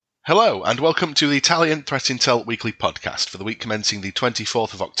Hello, and welcome to the Italian Threat Intel Weekly Podcast for the week commencing the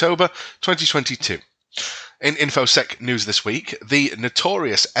 24th of October, 2022. In InfoSec news this week, the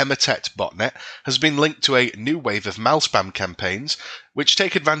notorious Emotet botnet has been linked to a new wave of malspam campaigns which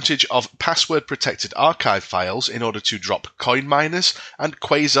take advantage of password-protected archive files in order to drop coin miners and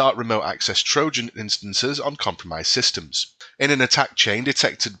Quasar remote access Trojan instances on compromised systems. In an attack chain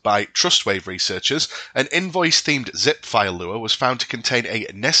detected by Trustwave researchers, an invoice-themed zip file lure was found to contain a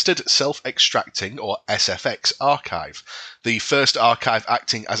nested self-extracting, or SFX, archive, the first archive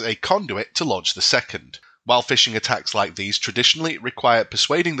acting as a conduit to launch the second. While phishing attacks like these traditionally require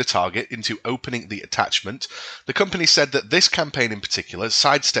persuading the target into opening the attachment, the company said that this campaign in particular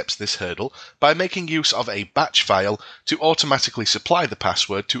sidesteps this hurdle by making use of a batch file to automatically supply the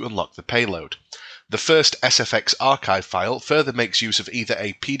password to unlock the payload. The first SFX archive file further makes use of either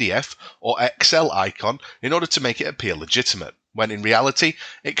a PDF or Excel icon in order to make it appear legitimate, when in reality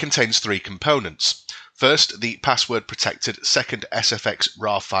it contains three components. First, the password-protected second SFX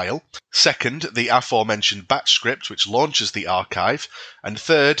RAR file. Second, the aforementioned batch script which launches the archive. And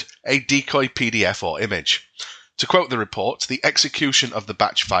third, a decoy PDF or image. To quote the report, the execution of the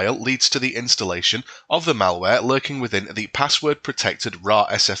batch file leads to the installation of the malware lurking within the password-protected RAR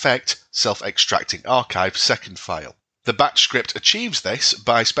SFX self-extracting archive second file. The batch script achieves this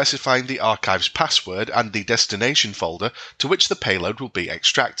by specifying the archive's password and the destination folder to which the payload will be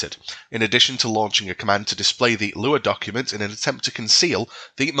extracted, in addition to launching a command to display the lure document in an attempt to conceal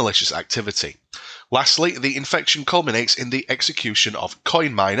the malicious activity. Lastly, the infection culminates in the execution of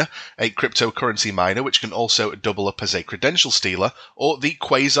CoinMiner, a cryptocurrency miner which can also double up as a credential stealer, or the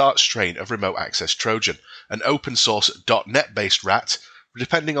Quasar strain of remote access Trojan, an open-source .NET-based rat,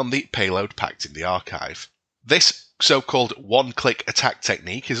 depending on the payload packed in the archive. This so-called one-click attack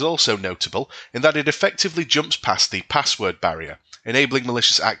technique is also notable in that it effectively jumps past the password barrier, enabling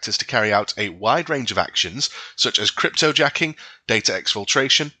malicious actors to carry out a wide range of actions such as cryptojacking, data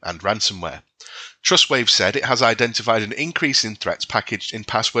exfiltration, and ransomware. Trustwave said it has identified an increase in threats packaged in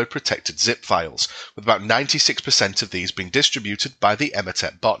password-protected zip files, with about 96% of these being distributed by the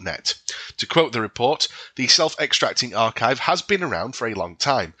Emotet botnet. To quote the report, the self-extracting archive has been around for a long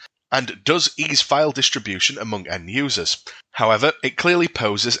time, and does ease file distribution among end users. However, it clearly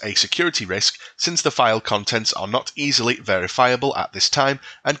poses a security risk since the file contents are not easily verifiable at this time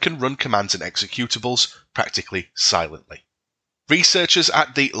and can run commands and executables practically silently. Researchers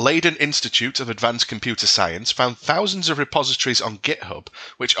at the Leiden Institute of Advanced Computer Science found thousands of repositories on GitHub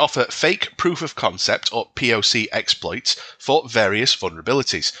which offer fake proof of concept or POC exploits for various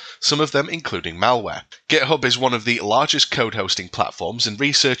vulnerabilities, some of them including malware. GitHub is one of the largest code hosting platforms, and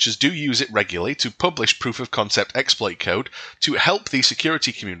researchers do use it regularly to publish proof of concept exploit code to help the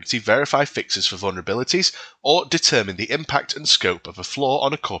security community verify fixes for vulnerabilities or determine the impact and scope of a flaw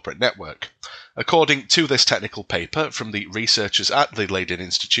on a corporate network. According to this technical paper from the researchers at the Leiden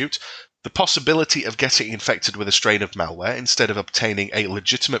Institute, the possibility of getting infected with a strain of malware instead of obtaining a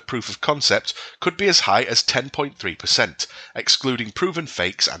legitimate proof of concept could be as high as 10.3%, excluding proven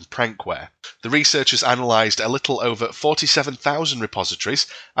fakes and prankware. The researchers analysed a little over 47,000 repositories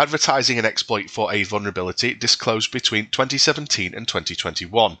advertising an exploit for a vulnerability disclosed between 2017 and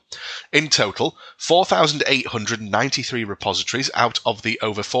 2021. In total, 4,893 repositories out of the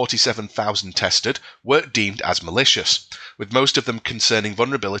over 47,000 tested were deemed as malicious, with most of them concerning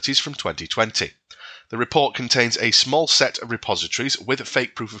vulnerabilities from 2020. The report contains a small set of repositories with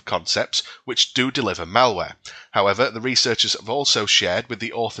fake proof of concepts which do deliver malware. However, the researchers have also shared with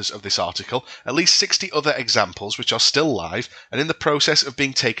the authors of this article at least 60 other examples which are still live and in the process of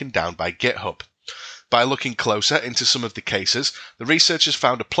being taken down by GitHub. By looking closer into some of the cases, the researchers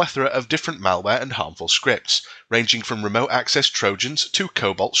found a plethora of different malware and harmful scripts, ranging from remote access Trojans to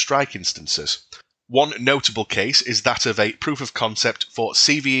Cobalt Strike instances. One notable case is that of a proof of concept for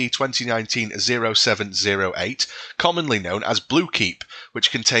CVE 2019-0708, commonly known as Bluekeep, which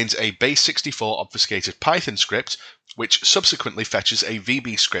contains a base64 obfuscated Python script which subsequently fetches a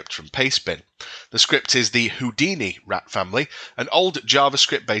VB script from Pastebin. The script is the Houdini rat family, an old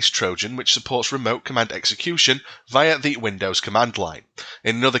JavaScript-based Trojan which supports remote command execution via the Windows command line.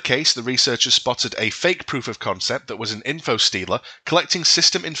 In another case, the researchers spotted a fake proof of concept that was an info stealer collecting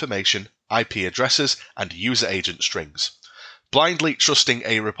system information, IP addresses, and user agent strings. Blindly trusting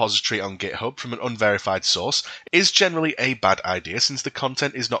a repository on GitHub from an unverified source is generally a bad idea since the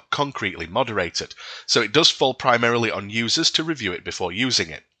content is not concretely moderated, so it does fall primarily on users to review it before using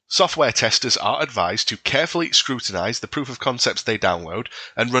it. Software testers are advised to carefully scrutinize the proof of concepts they download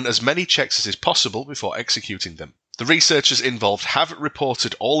and run as many checks as is possible before executing them. The researchers involved have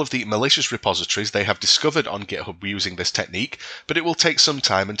reported all of the malicious repositories they have discovered on GitHub using this technique, but it will take some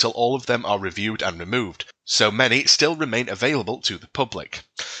time until all of them are reviewed and removed, so many still remain available to the public.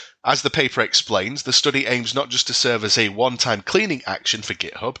 As the paper explains, the study aims not just to serve as a one-time cleaning action for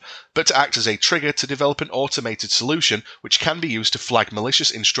GitHub, but to act as a trigger to develop an automated solution which can be used to flag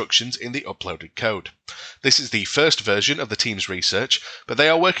malicious instructions in the uploaded code. This is the first version of the team's research, but they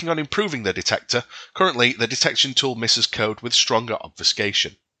are working on improving the detector. Currently, the detection tool misses code with stronger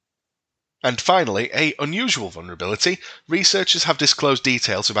obfuscation. And finally, an unusual vulnerability. Researchers have disclosed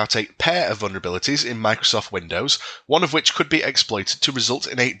details about a pair of vulnerabilities in Microsoft Windows, one of which could be exploited to result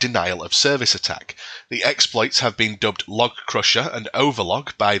in a denial of service attack. The exploits have been dubbed Log Crusher and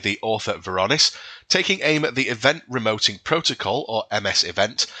Overlog by the author Varonis, taking aim at the Event Remoting Protocol, or MS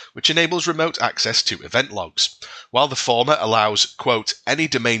Event, which enables remote access to event logs. While the former allows, quote, any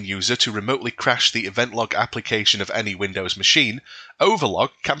domain user to remotely crash the event log application of any Windows machine, Overlog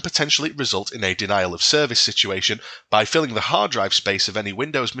can potentially result in a denial of service situation by filling the hard drive space of any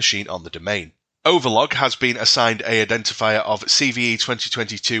Windows machine on the domain. Overlog has been assigned an identifier of CVE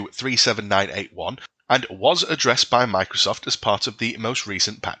 2022-37981 and was addressed by Microsoft as part of the most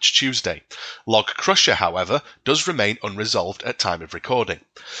recent Patch Tuesday. Log Crusher, however, does remain unresolved at time of recording.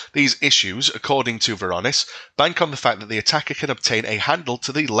 These issues, according to Varonis, bank on the fact that the attacker can obtain a handle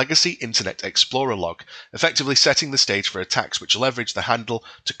to the legacy Internet Explorer log, effectively setting the stage for attacks which leverage the handle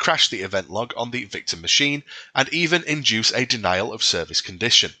to crash the event log on the victim machine and even induce a denial of service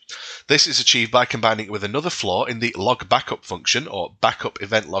condition. This is achieved by combining it with another flaw in the log backup function, or backup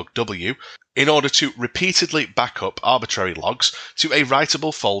event log W, in order to repeatedly back up arbitrary logs to a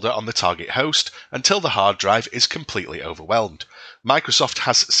writable folder on the target host until the hard drive is completely overwhelmed. Microsoft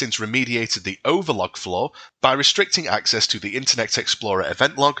has since remediated the overlog flaw by restricting access to the Internet Explorer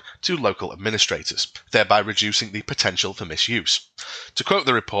event log to local administrators, thereby reducing the potential for misuse. To quote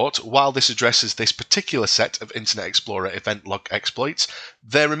the report, while this addresses this particular set of Internet Explorer event log exploits,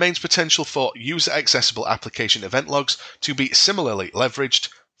 there remains potential for user-accessible application event logs to be similarly leveraged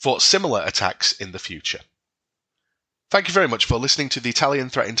for similar attacks in the future. Thank you very much for listening to the Italian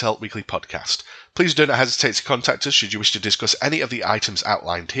Threat Intel Weekly Podcast. Please do not hesitate to contact us should you wish to discuss any of the items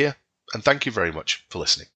outlined here, and thank you very much for listening.